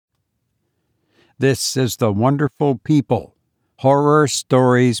This is the Wonderful People Horror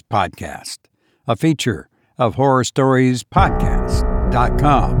Stories Podcast, a feature of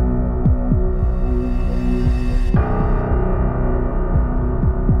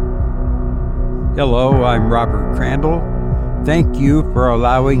HorrorStoriesPodcast.com. Hello, I'm Robert Crandall. Thank you for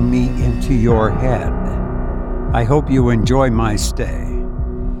allowing me into your head. I hope you enjoy my stay.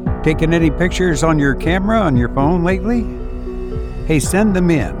 Taking any pictures on your camera on your phone lately? Hey, send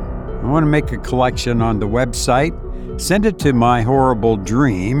them in. I want to make a collection on the website. Send it to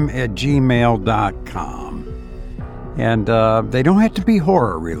myhorribledream@gmail.com. And they don't have to be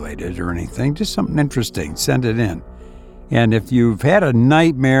horror related or anything, just something interesting. Send it in. And if you've had a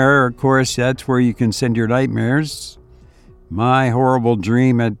nightmare, of course, that's where you can send your nightmares.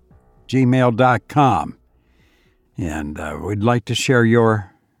 myhorribledream@gmail.com. And we'd like to share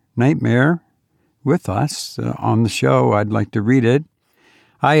your nightmare with us on the show. I'd like to read it.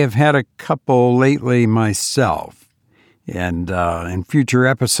 I have had a couple lately myself. And in future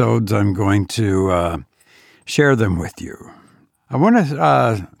episodes, I'm going to share them with you. I want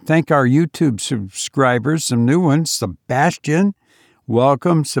to thank our YouTube subscribers, some new ones. Sebastian,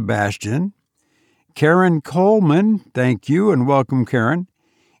 welcome, Sebastian. Karen Coleman, thank you, and welcome, Karen.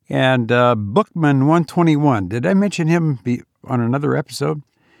 And Bookman121, did I mention him on another episode?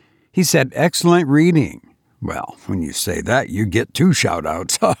 He said, excellent reading. Well, when you say that, you get 2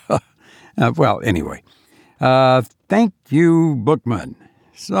 shout-outs. Well, anyway, thank you, Bookman.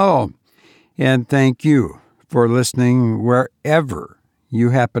 And thank you for listening wherever you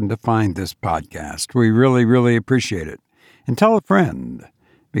happen to find this podcast. We really, really appreciate it. And tell a friend,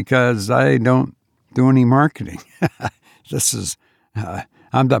 because I don't do any marketing.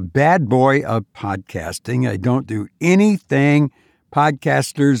 I'm the bad boy of podcasting. I don't do anything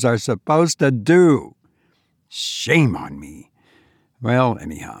podcasters are supposed to do. Shame on me. Well,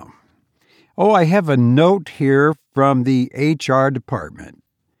 anyhow. Oh, I have a note here from the HR department.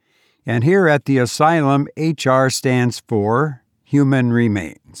 And here at the asylum, HR stands for Human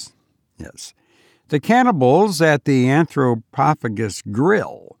Remains. Yes. The cannibals at the Anthropophagus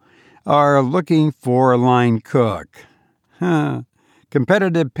Grill are looking for a line cook.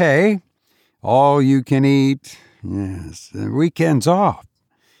 Competitive pay, all you can eat, yes, weekends off.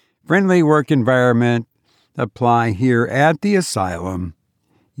 Friendly work environment, apply here at the asylum.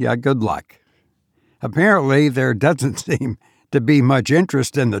 Yeah, good luck. Apparently, there doesn't seem to be much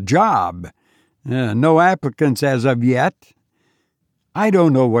interest in the job. No applicants as of yet. I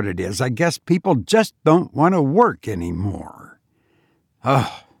don't know what it is. I guess people just don't want to work anymore.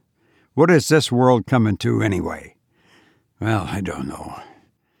 What is this world coming to anyway? Well, I don't know.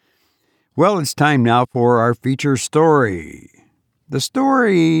 Well, it's time now for our feature story. The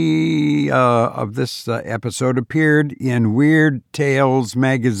story of this episode appeared in Weird Tales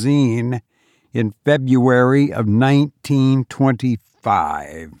magazine in February of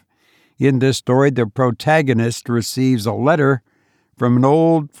 1925. In this story, the protagonist receives a letter from an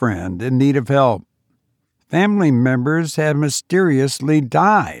old friend in need of help. Family members have mysteriously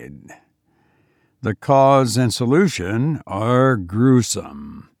died. The cause and solution are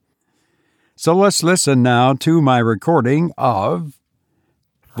gruesome. So let's listen now to my recording of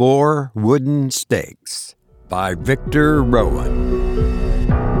 4 Wooden Stakes by Victor Rowan.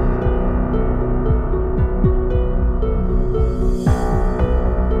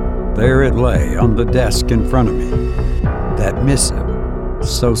 There it lay on the desk in front of me, that missive,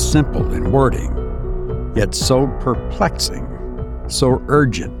 so simple in wording, yet so perplexing, so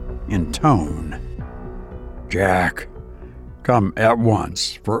urgent in tone. Jack, come at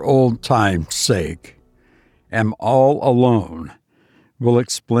once for old time's sake. Am all alone. Will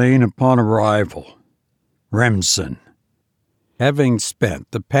explain upon arrival. Remsen. Having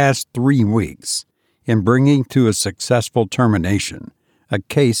spent the past 3 weeks in bringing to a successful termination a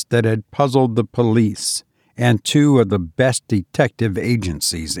case that had puzzled the police and 2 of the best detective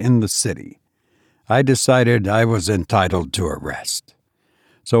agencies in the city, I decided I was entitled to a rest.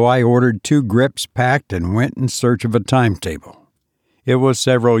 So I ordered 2 grips packed and went in search of a timetable. It was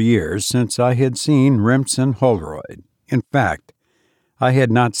several years since I had seen Remsen Holroyd. In fact, I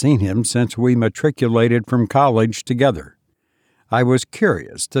had not seen him since we matriculated from college together. I was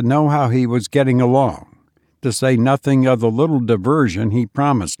curious to know how he was getting along, to say nothing of the little diversion he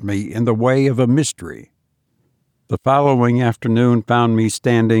promised me in the way of a mystery. The following afternoon found me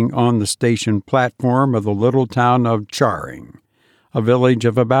standing on the station platform of the little town of Charing, a village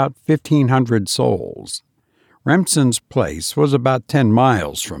of about 1,500 souls. Remsen's place was about 10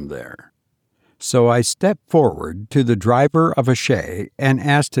 miles from there. So I stepped forward to the driver of a shay and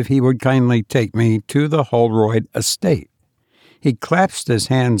asked if he would kindly take me to the Holroyd estate. He clasped his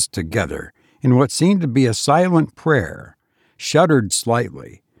hands together in what seemed to be a silent prayer, shuddered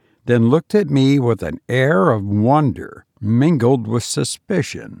slightly, then looked at me with an air of wonder mingled with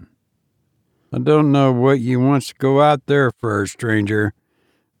suspicion. "I don't know what you wants to go out there for, stranger,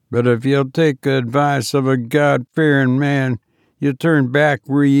 but if you'll take the advice of a God-fearing man, you'll turn back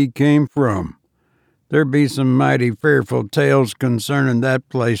where ye came from. There be some mighty fearful tales concerning that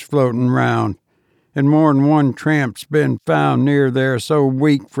place floating round, and more'n one tramp's been found near there so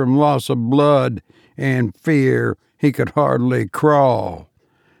weak from loss of blood and fear he could hardly crawl.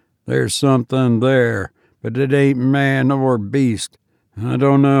 There's something there, but it ain't man or beast. I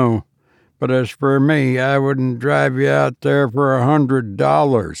don't know. But as for me, I wouldn't drive you out there for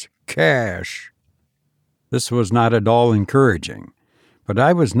 $100, cash." This was not at all encouraging, but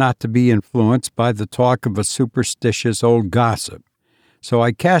I was not to be influenced by the talk of a superstitious old gossip, so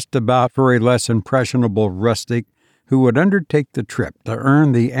I cast about for a less impressionable rustic who would undertake the trip to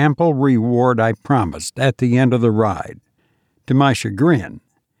earn the ample reward I promised at the end of the ride. To my chagrin,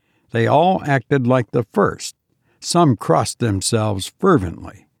 they all acted like the first. Some crossed themselves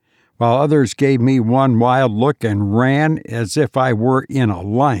fervently, while others gave me one wild look and ran as if I were in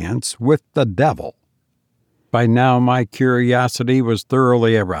alliance with the devil. By now my curiosity was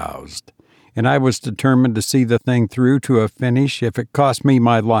thoroughly aroused, and I was determined to see the thing through to a finish if it cost me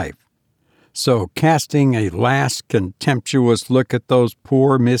my life. So, casting a last contemptuous look at those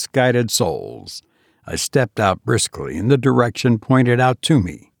poor misguided souls, I stepped out briskly in the direction pointed out to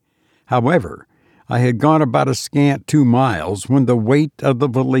me. However, I had gone about a scant 2 miles when the weight of the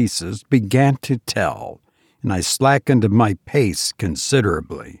valises began to tell, and I slackened my pace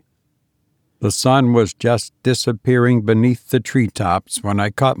considerably. The sun was just disappearing beneath the treetops when I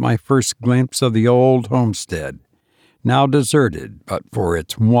caught my first glimpse of the old homestead, now deserted but for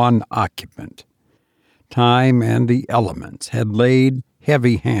its one occupant. Time and the elements had laid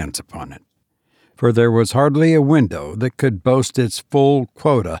heavy hands upon it, for there was hardly a window that could boast its full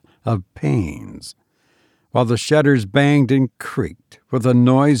quota of panes, while the shutters banged and creaked with a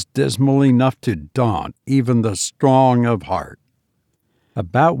noise dismal enough to daunt even the strong of heart.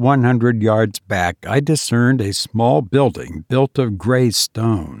 About 100 yards back I discerned a small building built of gray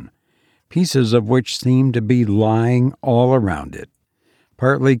stone, pieces of which seemed to be lying all around it,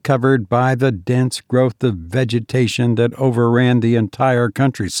 partly covered by the dense growth of vegetation that overran the entire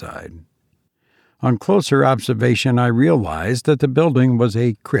countryside. On closer observation I realized that the building was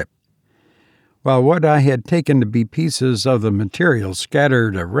a crypt, while what I had taken to be pieces of the material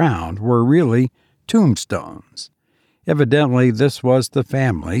scattered around were really tombstones. Evidently, this was the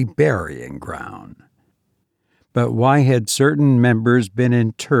family burying ground. But why had certain members been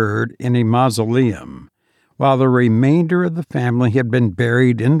interred in a mausoleum, while the remainder of the family had been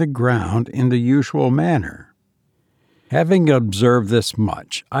buried in the ground in the usual manner? Having observed this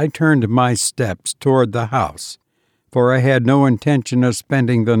much, I turned my steps toward the house, for I had no intention of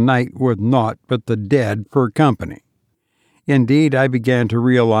spending the night with naught but the dead for company. Indeed, I began to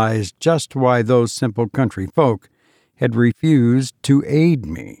realize just why those simple country folk had refused to aid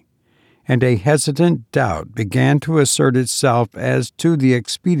me, and a hesitant doubt began to assert itself as to the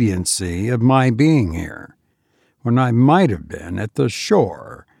expediency of my being here, when I might have been at the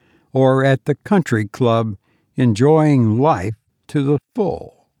shore or at the country club enjoying life to the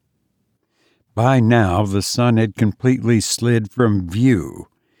full. By now the sun had completely slid from view,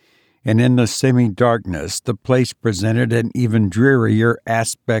 and in the semi-darkness the place presented an even drearier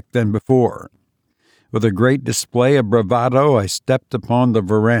aspect than before. With a great display of bravado, I stepped upon the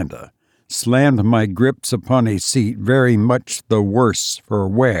veranda, slammed my grips upon a seat very much the worse for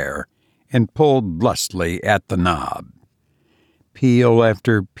wear, and pulled lustily at the knob. Peal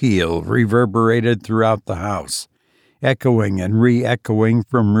after peal reverberated throughout the house, echoing and re-echoing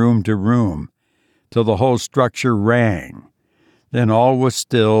from room to room, till the whole structure rang. Then all was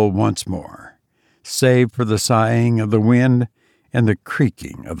still once more, save for the sighing of the wind and the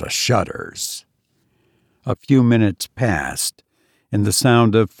creaking of the shutters. A few minutes passed, and the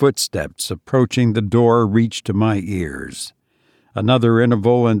sound of footsteps approaching the door reached to my ears. Another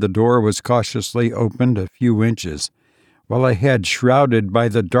interval, and the door was cautiously opened a few inches, while a head shrouded by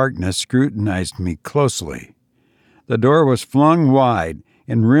the darkness scrutinized me closely. The door was flung wide,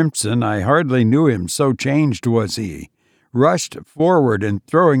 and Remsen, I hardly knew him, so changed was he, rushed forward and,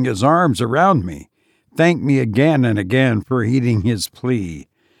 throwing his arms around me, thanked me again and again for heeding his plea,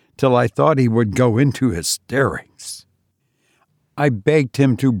 till I thought he would go into hysterics. I begged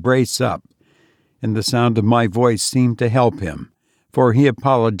him to brace up, and the sound of my voice seemed to help him, for he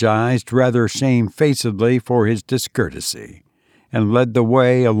apologized rather shamefacedly for his discourtesy, and led the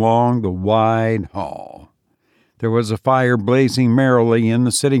way along the wide hall. There was a fire blazing merrily in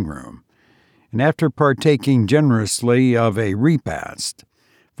the sitting room, and after partaking generously of a repast,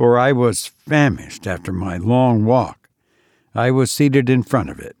 for I was famished after my long walk, I was seated in front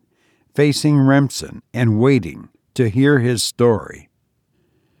of it, facing Remsen and waiting to hear his story.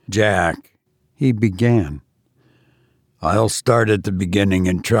 "Jack," he began, "I'll start at the beginning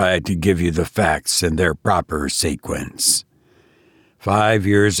and try to give you the facts in their proper sequence. 5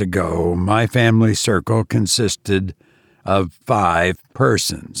 years ago, my family circle consisted of 5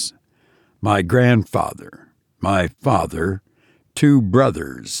 persons. My grandfather, my father, 2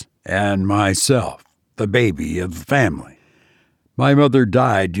 brothers, and myself, the baby of the family. My mother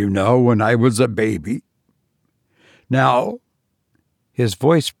died, when I was a baby. Now," his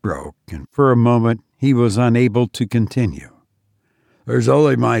voice broke, and for a moment he was unable to continue. "There's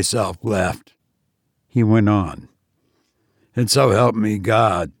only myself left," he went on. "And so help me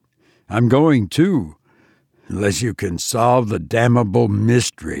God, I'm going too, unless you can solve the damnable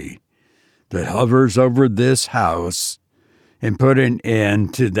mystery that hovers over this house and put an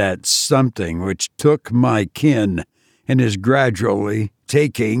end to that something which took my kin and is gradually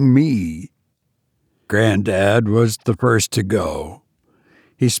taking me." Granddad was the first to go.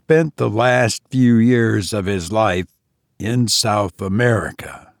 He spent the last few years of his life in South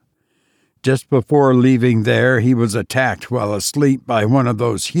America. Just before leaving there, he was attacked while asleep by one of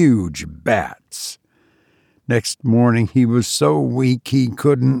those huge bats. Next morning, he was so weak he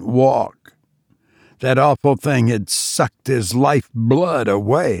couldn't walk. That awful thing had sucked his lifeblood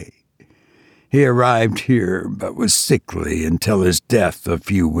away. He arrived here, but was sickly until his death a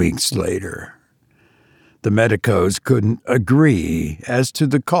few weeks later. The medicos couldn't agree as to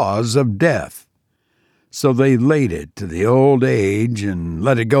the cause of death, so they laid it to the old age and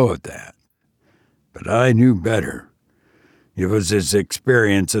let it go at that. But I knew better. It was his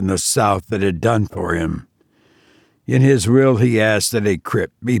experience in the South that had done for him. In his will, he asked that a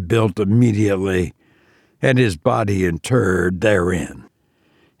crypt be built immediately and his body interred therein.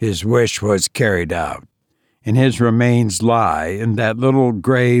 His wish was carried out, and his remains lie in that little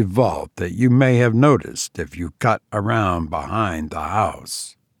gray vault that you may have noticed if you cut around behind the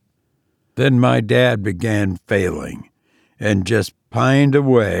house. Then my dad began failing and just pined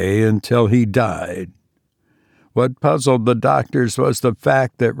away until he died. What puzzled the doctors was the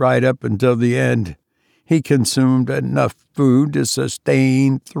fact that right up until the end, he consumed enough food to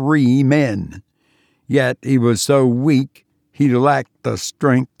sustain 3 men. Yet he was so weak he lacked the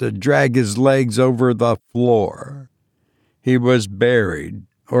strength to drag his legs over the floor. He was buried,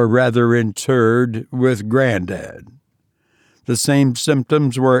 or rather interred, with Granddad. The same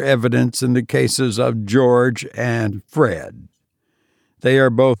symptoms were evident in the cases of George and Fred. They are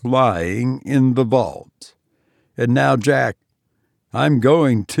both lying in the vault. And now, Jack, I'm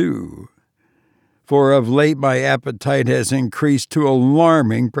going too. For of late my appetite has increased to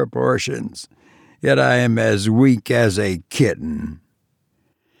alarming proportions, yet I am as weak as a kitten.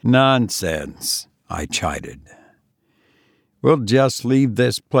 Nonsense, I chided. We'll just leave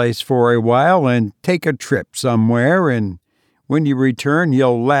this place for a while and take a trip somewhere, and when you return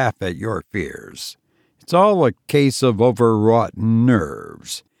you'll laugh at your fears. It's all a case of overwrought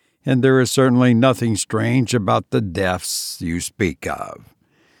nerves, and there is certainly nothing strange about the deaths you speak of.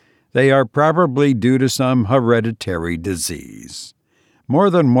 They are probably due to some hereditary disease. More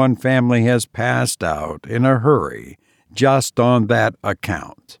than one family has passed out in a hurry just on that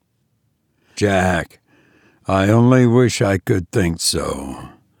account. Jack, I only wish I could think so,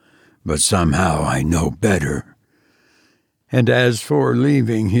 but somehow I know better. And as for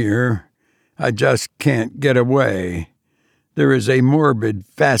leaving here, I just can't get away. There is a morbid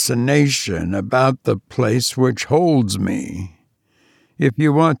fascination about the place which holds me. If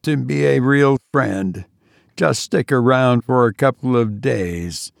you want to be a real friend, just stick around for a couple of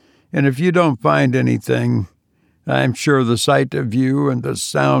days, and if you don't find anything, I'm sure the sight of you and the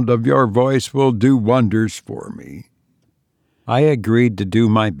sound of your voice will do wonders for me. I agreed to do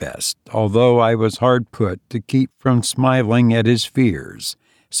my best, although I was hard put to keep from smiling at his fears,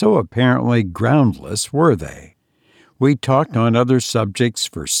 so apparently groundless were they. We talked on other subjects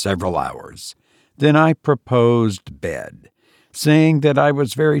for several hours. Then I proposed bed, saying that I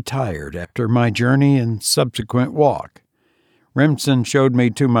was very tired after my journey and subsequent walk. Remsen showed me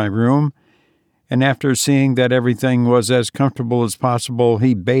to my room, and after seeing that everything was as comfortable as possible,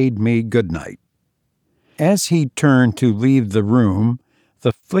 he bade me good night. As he turned to leave the room,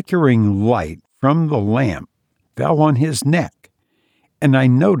 the flickering light from the lamp fell on his neck, and I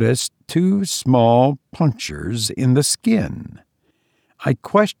noticed 2 small punctures in the skin. I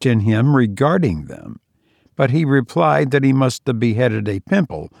questioned him regarding them, but he replied that he must have beheaded a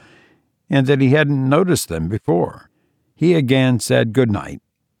pimple, and that he hadn't noticed them before. He again said good night,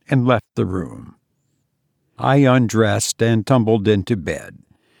 and left the room. I undressed and tumbled into bed.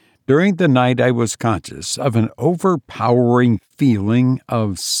 During the night, I was conscious of an overpowering feeling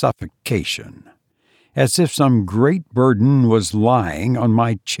of suffocation, as if some great burden was lying on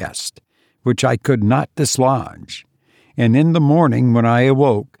my chest, which I could not dislodge. And in the morning, when I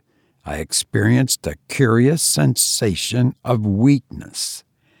awoke, I experienced a curious sensation of weakness.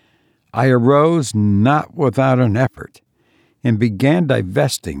 I arose not without an effort and began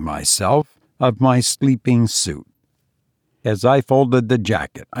divesting myself of my sleeping suit. As I folded the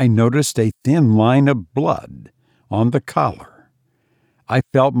jacket, I noticed a thin line of blood on the collar. I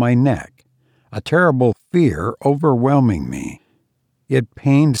felt my neck, a terrible fear overwhelming me. It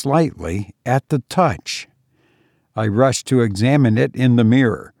pained slightly at the touch. I rushed to examine it in the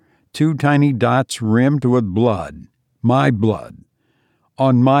mirror. 2 tiny dots rimmed with blood, my blood,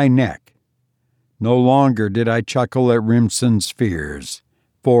 on my neck. No longer did I chuckle at Remsen's fears,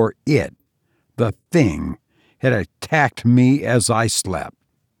 for it, the thing, had attacked me as I slept.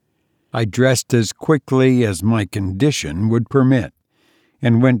 I dressed as quickly as my condition would permit,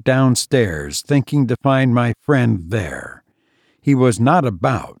 and went downstairs, thinking to find my friend there. He was not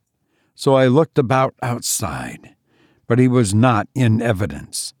about, so I looked about outside, but he was not in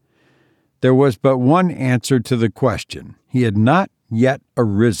evidence. There was but one answer to the question. He had not yet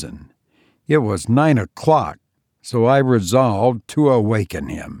arisen. It was 9 o'clock, so I resolved to awaken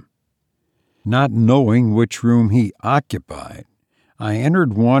him. Not knowing which room he occupied, I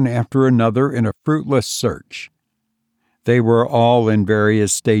entered one after another in a fruitless search. They were all in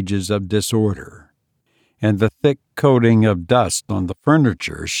various stages of disorder, and the thick coating of dust on the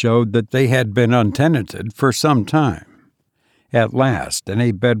furniture showed that they had been untenanted for some time. At last, in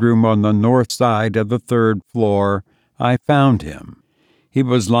a bedroom on the north side of the 3rd floor, I found him. He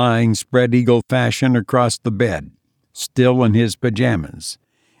was lying spread-eagle fashion across the bed, still in his pajamas,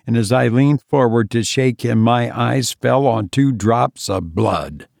 and as I leaned forward to shake him, my eyes fell on 2 drops of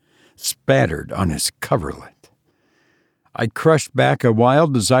blood spattered on his coverlet. I crushed back a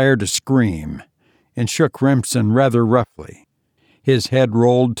wild desire to scream and shook Remsen rather roughly. His head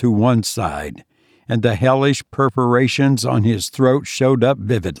rolled to one side, and the hellish perforations on his throat showed up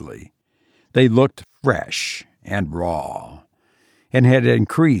vividly. They looked fresh and raw, and had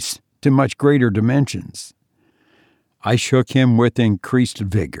increased to much greater dimensions. I shook him with increased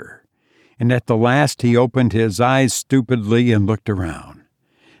vigor, and at the last he opened his eyes stupidly and looked around.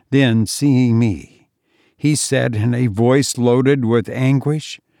 Then, seeing me, he said in a voice loaded with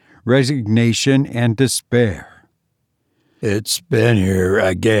anguish, resignation, and despair, "It's been here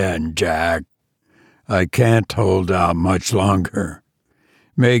again, Jack. I can't hold out much longer.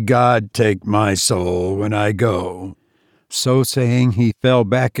 May God take my soul when I go." So saying, he fell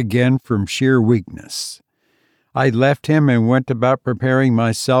back again from sheer weakness. I left him and went about preparing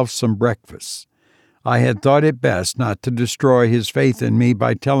myself some breakfast. I had thought it best not to destroy his faith in me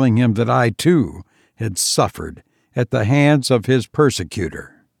by telling him that I, too, had suffered at the hands of his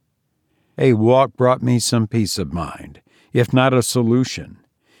persecutor. A walk brought me some peace of mind, if not a solution,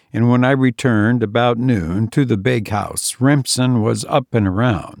 and when I returned about noon to the big house, Remsen was up and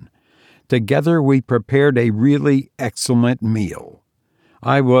around. Together we prepared a really excellent meal.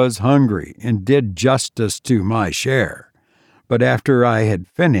 I was hungry and did justice to my share, but after I had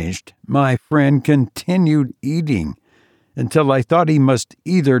finished, my friend continued eating until I thought he must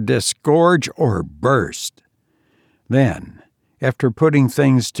either disgorge or burst. Then, after putting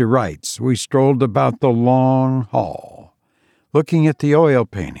things to rights, we strolled about the long hall, looking at the oil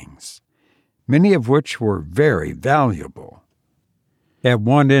paintings, many of which were very valuable. At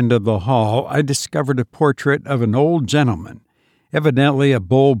one end of the hall, I discovered a portrait of an old gentleman, evidently a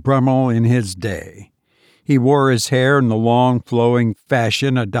Beau Brummel in his day. He wore his hair in the long flowing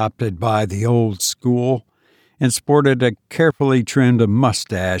fashion adopted by the old school, and sported a carefully trimmed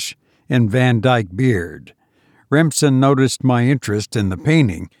mustache and Van Dyke beard. Remsen noticed my interest in the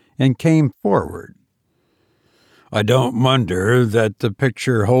painting and came forward. "I don't wonder that the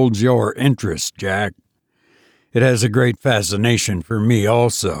picture holds your interest, Jack. It has a great fascination for me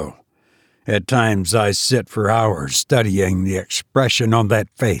also. At times I sit for hours studying the expression on that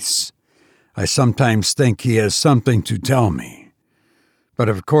face. I sometimes think he has something to tell me. But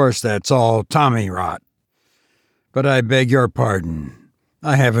of course that's all tommy rot. But I beg your pardon.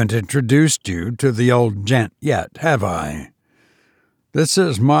 I haven't introduced you to the old gent yet, have I? This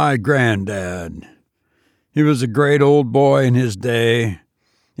is my granddad. He was a great old boy in his day,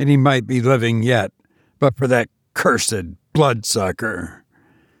 and he might be living yet, but for that cursed bloodsucker.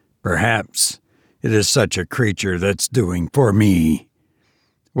 Perhaps it is such a creature that's doing for me.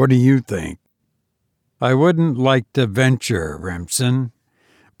 What do you think?" "I wouldn't like to venture, Remsen,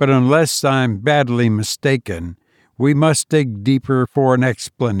 But unless I'm badly mistaken, we must dig deeper for an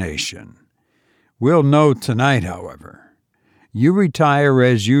explanation. We'll know tonight, however. You retire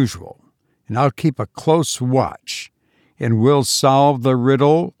as usual, and I'll keep a close watch, and we'll solve the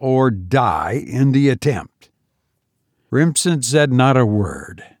riddle or die in the attempt." Remsen said not a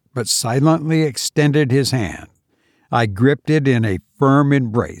word, but silently extended his hand. I gripped it in a firm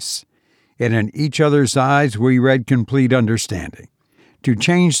embrace, and in each other's eyes we read complete understanding. To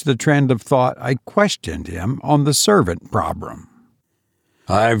change the trend of thought, I questioned him on the servant problem.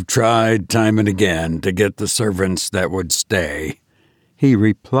 "I've tried time and again to get the servants that would stay," he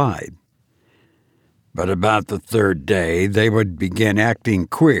replied. "But about the third day, they would begin acting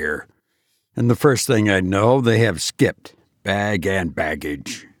queer, and the first thing I know, they have skipped, bag and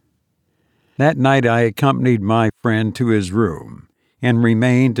baggage." That night I accompanied my friend to his room and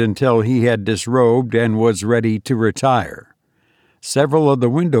remained until he had disrobed and was ready to retire. Several of the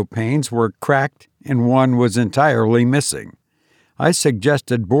window panes were cracked and one was entirely missing. I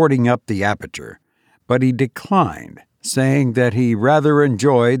suggested boarding up the aperture, but he declined, saying that he rather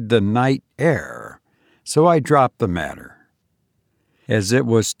enjoyed the night air, so I dropped the matter. As it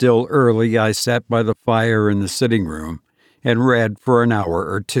was still early, I sat by the fire in the sitting room and read for an hour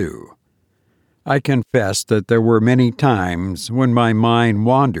or two. I confess that there were many times when my mind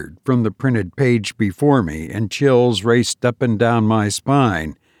wandered from the printed page before me and chills raced up and down my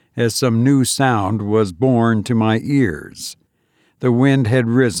spine as some new sound was borne to my ears. The wind had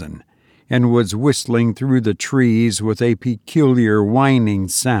risen and was whistling through the trees with a peculiar whining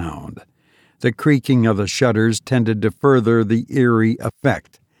sound. The creaking of the shutters tended to further the eerie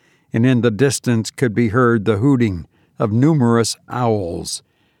effect, and in the distance could be heard the hooting of numerous owls,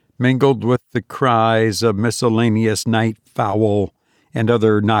 mingled with the cries of miscellaneous night fowl and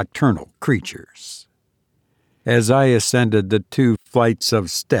other nocturnal creatures. As I ascended the 2 flights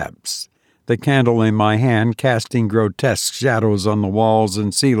of steps, the candle in my hand casting grotesque shadows on the walls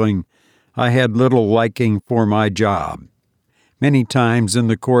and ceiling, I had little liking for my job. Many times in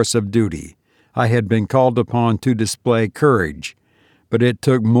the course of duty, I had been called upon to display courage, but it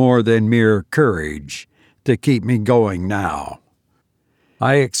took more than mere courage to keep me going now.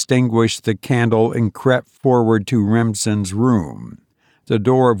 I extinguished the candle and crept forward to Remsen's room, the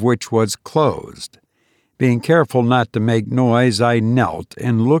door of which was closed. Being careful not to make noise, I knelt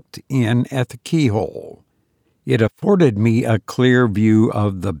and looked in at the keyhole. It afforded me a clear view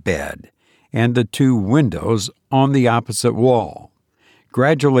of the bed and the 2 windows on the opposite wall.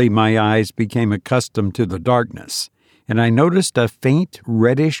 Gradually my eyes became accustomed to the darkness, and I noticed a faint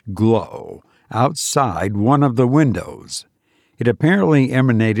reddish glow outside one of the windows. It apparently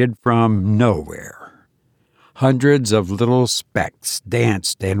emanated from nowhere. Hundreds of little specks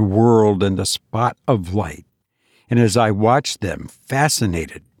danced and whirled in the spot of light, and as I watched them,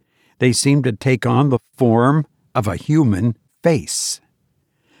 fascinated, they seemed to take on the form of a human face.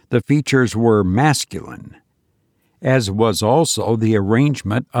 The features were masculine, as was also the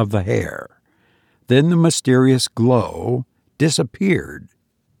arrangement of the hair. Then the mysterious glow disappeared.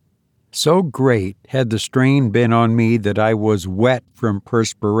 So great had the strain been on me that I was wet from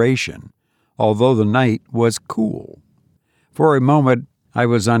perspiration, although the night was cool. For a moment I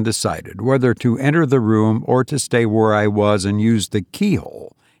was undecided whether to enter the room or to stay where I was and use the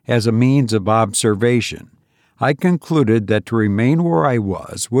keyhole as a means of observation. I concluded that to remain where I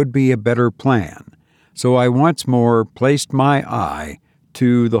was would be a better plan, so I once more placed my eye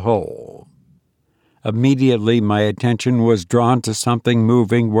to the hole. Immediately my attention was drawn to something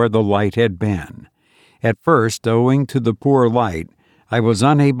moving where the light had been. At first, owing to the poor light, I was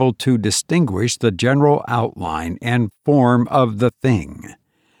unable to distinguish the general outline and form of the thing.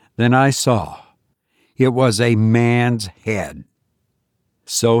 Then I saw. It was a man's head.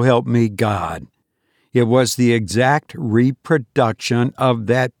 So help me God. It was the exact reproduction of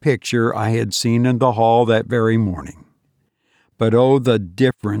that picture I had seen in the hall that very morning. But oh, the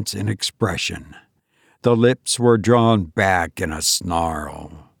difference in expression. The lips were drawn back in a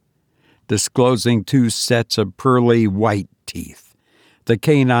snarl, disclosing 2 sets of pearly white teeth, the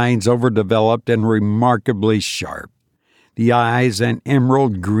canines overdeveloped and remarkably sharp. The eyes, an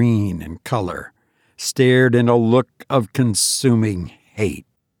emerald green in color, stared in a look of consuming hate.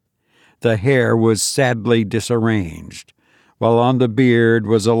 The hair was sadly disarranged, while on the beard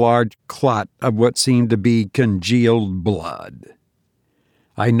was a large clot of what seemed to be congealed blood.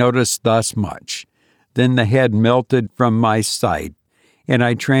 I noticed thus much. Then the head melted from my sight, and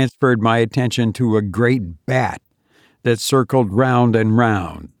I transferred my attention to a great bat that circled round and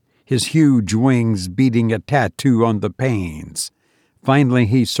round, his huge wings beating a tattoo on the panes. Finally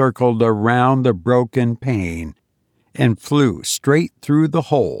he circled around the broken pane and flew straight through the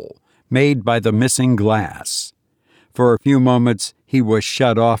hole made by the missing glass. For a few moments he was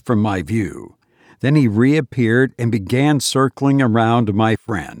shut off from my view. Then he reappeared and began circling around my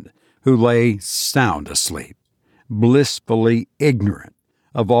friend, who lay sound asleep, blissfully ignorant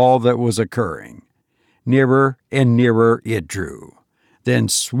of all that was occurring. Nearer and nearer it drew, then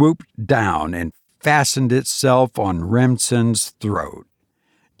swooped down and fastened itself on Remsen's throat,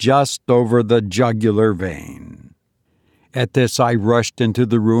 just over the jugular vein. At this I rushed into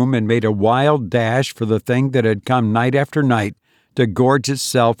the room and made a wild dash for the thing that had come night after night to gorge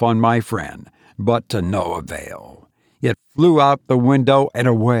itself on my friend, but to no avail. It flew out the window and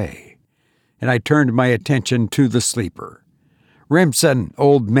away, and I turned my attention to the sleeper. "Remsen,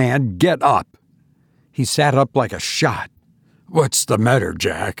 old man, get up!" He sat up like a shot. "What's the matter,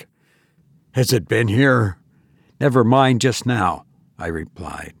 Jack? Has it been here?" "Never mind just now," I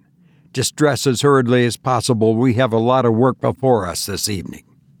replied. "Just dress as hurriedly as possible. We have a lot of work before us this evening."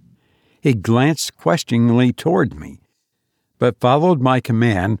 He glanced questioningly toward me, but followed my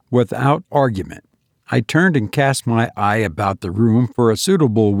command without argument. I turned and cast my eye about the room for a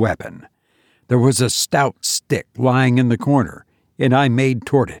suitable weapon. There was a stout stick lying in the corner, and I made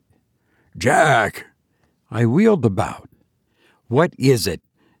toward it. "Jack!" I wheeled about. "What is it?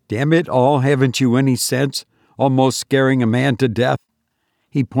 Damn it all, haven't you any sense? Almost scaring a man to death."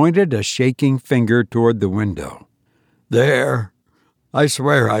 He pointed a shaking finger toward the window. "There. I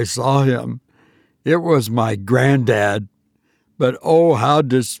swear I saw him. It was my granddad. But oh, how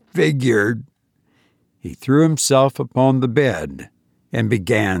disfigured." He threw himself upon the bed and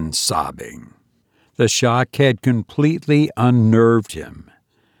began sobbing. The shock had completely unnerved him.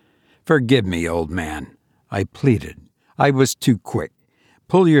 "Forgive me, old man," I pleaded. "I was too quick.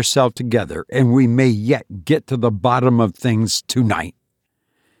 Pull yourself together, and we may yet get to the bottom of things tonight."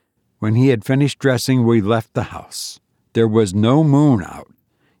 When he had finished dressing, we left the house. There was no moon out.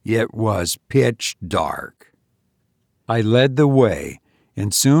 It was pitch dark. I led the way,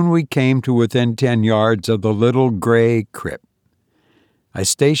 and soon we came to within 10 yards of the little gray crypt. I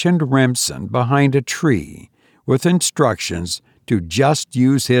stationed Remsen behind a tree with instructions to just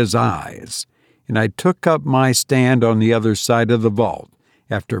use his eyes, and I took up my stand on the other side of the vault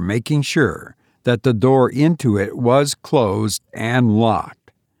after making sure that the door into it was closed and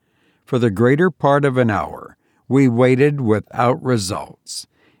locked. For the greater part of an hour, we waited without results,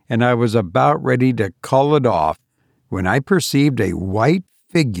 and I was about ready to call it off when I perceived a white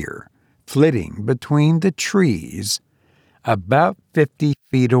figure flitting between the trees about 50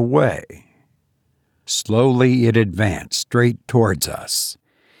 feet away. Slowly it advanced straight towards us,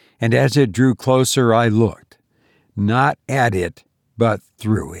 and as it drew closer I looked, not at it, but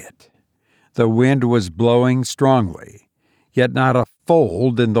through it. The wind was blowing strongly, yet not a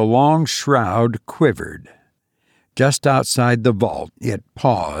fold in the long shroud quivered. Just outside the vault it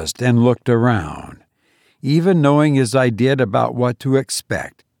paused and looked around, even knowing as I did about what to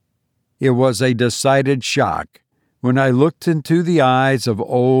expect. It was a decided shock when I looked into the eyes of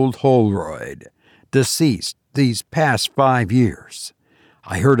old Holroyd, deceased these past 5 years.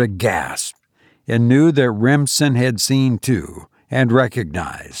 I heard a gasp and knew that Remsen had seen too and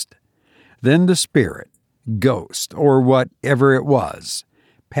recognized. Then the spirit, ghost, or whatever it was,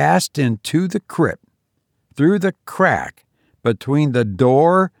 passed into the crypt through the crack between the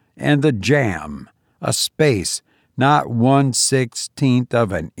door and the jamb, a space not 1/16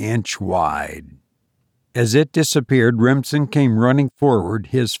 of an inch wide. As it disappeared, Remsen came running forward,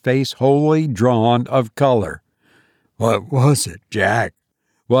 his face wholly drawn of color. "What was it, Jack?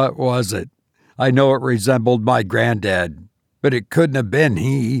 What was it? I know it resembled my granddad, but it couldn't have been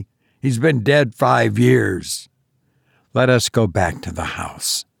he. He's been dead 5 years." "Let us go back to the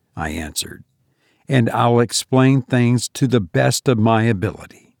house," I answered, "and I'll explain things to the best of my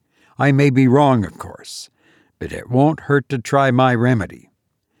ability. I may be wrong, of course, but it won't hurt to try my remedy.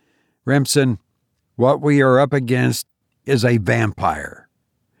 Remsen, what we are up against is a vampire.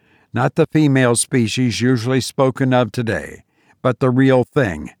 Not the female species usually spoken of today, but the real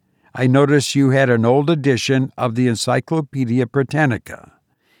thing. I noticed you had an old edition of the Encyclopedia Britannica,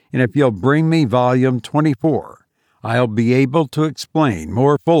 and if you'll bring me volume 24, I'll be able to explain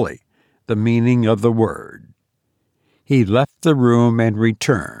more fully the meaning of the word." He left the room and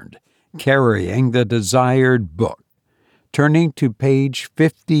returned, carrying the desired book. Turning to page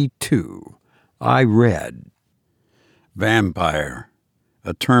 52, I read, "Vampire,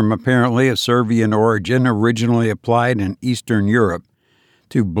 a term apparently of Serbian origin, originally applied in Eastern Europe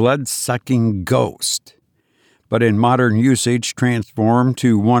to blood-sucking ghost, but in modern usage transformed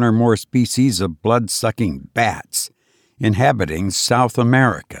to one or more species of blood-sucking bats inhabiting South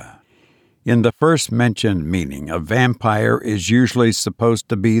America. In the first mentioned meaning, a vampire is usually supposed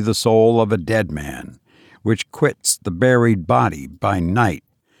to be the soul of a dead man, which quits the buried body by night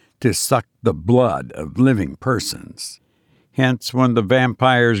to suck the blood of living persons. Hence, when the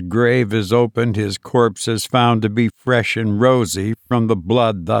vampire's grave is opened, his corpse is found to be fresh and rosy from the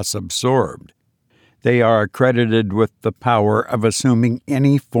blood thus absorbed. They are accredited with the power of assuming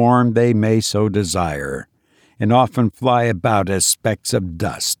any form they may so desire, and often fly about as specks of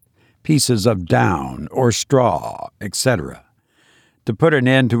dust, pieces of down or straw, etc. To put an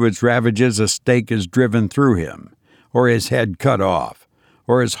end to his ravages, a stake is driven through him, or his head cut off,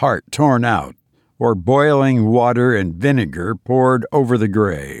 or his heart torn out, or boiling water and vinegar poured over the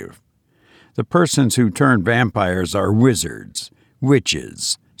grave. The persons who turn vampires are wizards,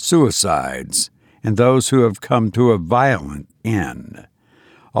 witches, suicides, and those who have come to a violent end.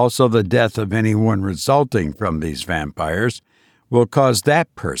 Also, the death of anyone resulting from these vampires will cause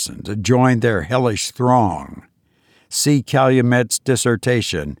that person to join their hellish throng. See Calumet's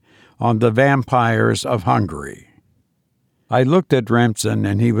dissertation on the vampires of Hungary. I looked at Remsen,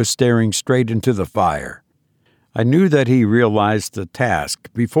 and he was staring straight into the fire. I knew that he realized the task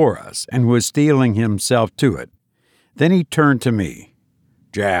before us and was steeling himself to it. Then he turned to me.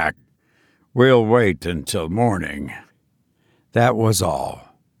 "Jack, we'll wait until morning." That was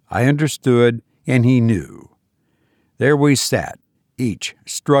all. I understood, and he knew. There we sat, each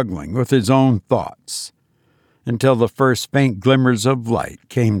struggling with his own thoughts, until the first faint glimmers of light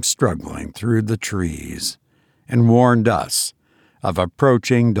came struggling through the trees and warned us of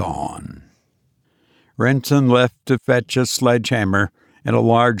approaching dawn. Remsen left to fetch a sledgehammer and a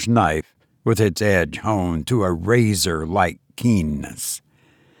large knife with its edge honed to a razor-like keenness.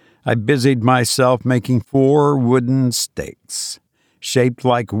 I busied myself making 4 wooden stakes, shaped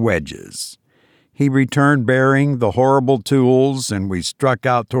like wedges. He returned bearing the horrible tools, and we struck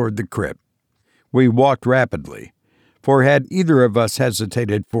out toward the crypt. We walked rapidly, for had either of us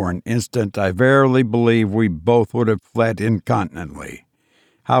hesitated for an instant, I verily believe we both would have fled incontinently.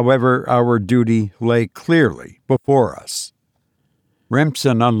 However, our duty lay clearly before us.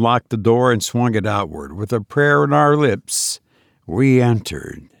 Remsen unlocked the door and swung it outward. With a prayer on our lips, we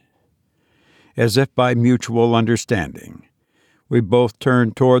entered. As if by mutual understanding, we both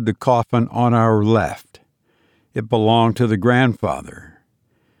turned toward the coffin on our left. It belonged to the grandfather.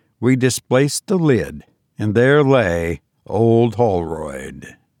 We displaced the lid, and there lay old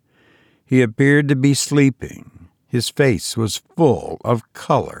Holroyd. He appeared to be sleeping. His face was full of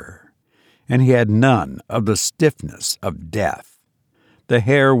color, and he had none of the stiffness of death. The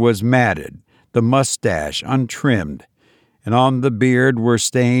hair was matted, the mustache untrimmed, and on the beard were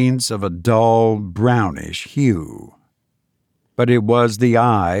stains of a dull brownish hue. But it was the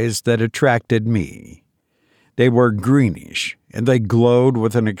eyes that attracted me. They were greenish, and they glowed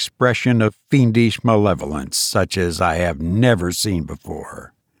with an expression of fiendish malevolence such as I have never seen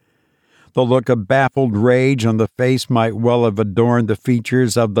before. The look of baffled rage on the face might well have adorned the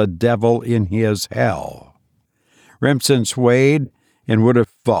features of the devil in his hell. Remsen swayed and would have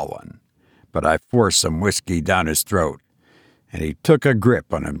fallen, but I forced some whiskey down his throat, and he took a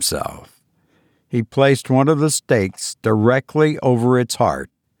grip on himself. He placed one of the stakes directly over its heart,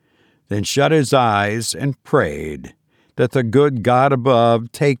 then shut his eyes and prayed that the good God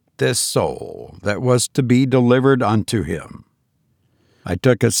above take this soul that was to be delivered unto him. I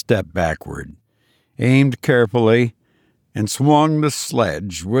took a step backward, aimed carefully, and swung the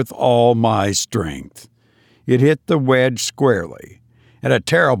sledge with all my strength. It hit the wedge squarely, and a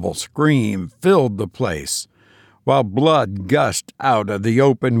terrible scream filled the place, while blood gushed out of the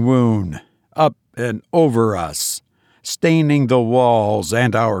open wound, up and over us, staining the walls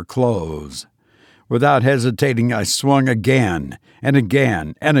and our clothes. Without hesitating, I swung again and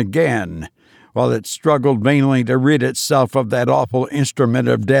again and again, while it struggled vainly to rid itself of that awful instrument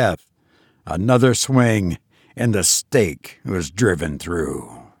of death. Another swing, and the stake was driven through.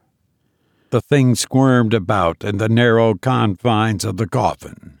 The thing squirmed about in the narrow confines of the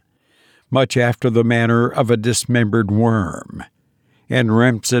coffin, much after the manner of a dismembered worm, and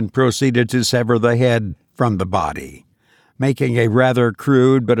Remsen proceeded to sever the head from the body, making a rather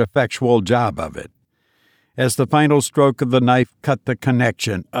crude but effectual job of it. As the final stroke of the knife cut the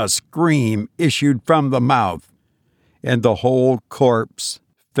connection, a scream issued from the mouth, and the whole corpse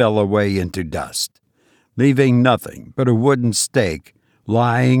fell away into dust, leaving nothing but a wooden stake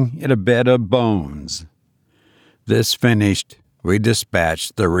lying in a bed of bones. This finished, we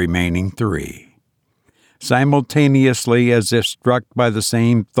dispatched the remaining 3. Simultaneously, as if struck by the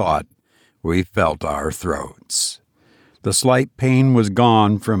same thought, we felt our throats. The slight pain was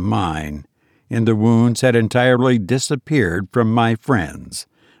gone from mine, and the wounds had entirely disappeared from my friends,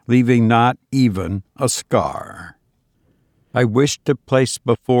 leaving not even a scar. I wished to place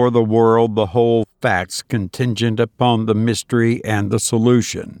before the world the whole facts contingent upon the mystery and the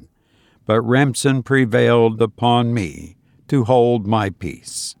solution, but Remsen prevailed upon me to hold my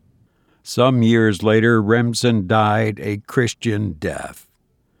peace. Some years later, Remsen died a Christian death,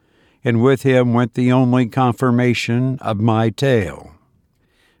 and with him went the only confirmation of my tale.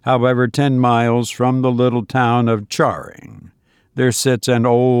 However, 10 miles from the little town of Charing, there sits an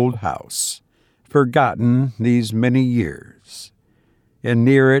old house, forgotten these many years, and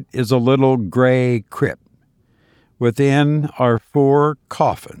near it is a little gray crypt. Within are 4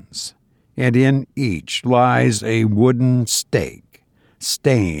 coffins, and in each lies a wooden stake,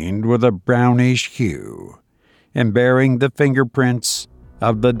 stained with a brownish hue, and bearing the fingerprints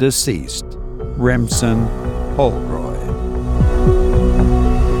of the deceased, Remsen Holroyd.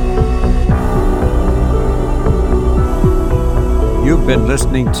 You've been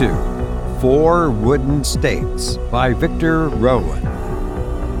listening to 4 Wooden Stakes by Victor Rowan.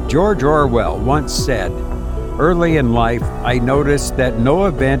 George Orwell once said, "Early in life, I noticed that no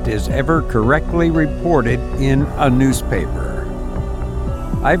event is ever correctly reported in a newspaper."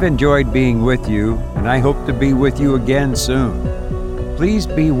 I've enjoyed being with you, and I hope to be with you again soon. Please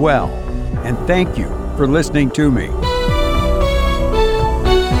be well, and thank you for listening to me.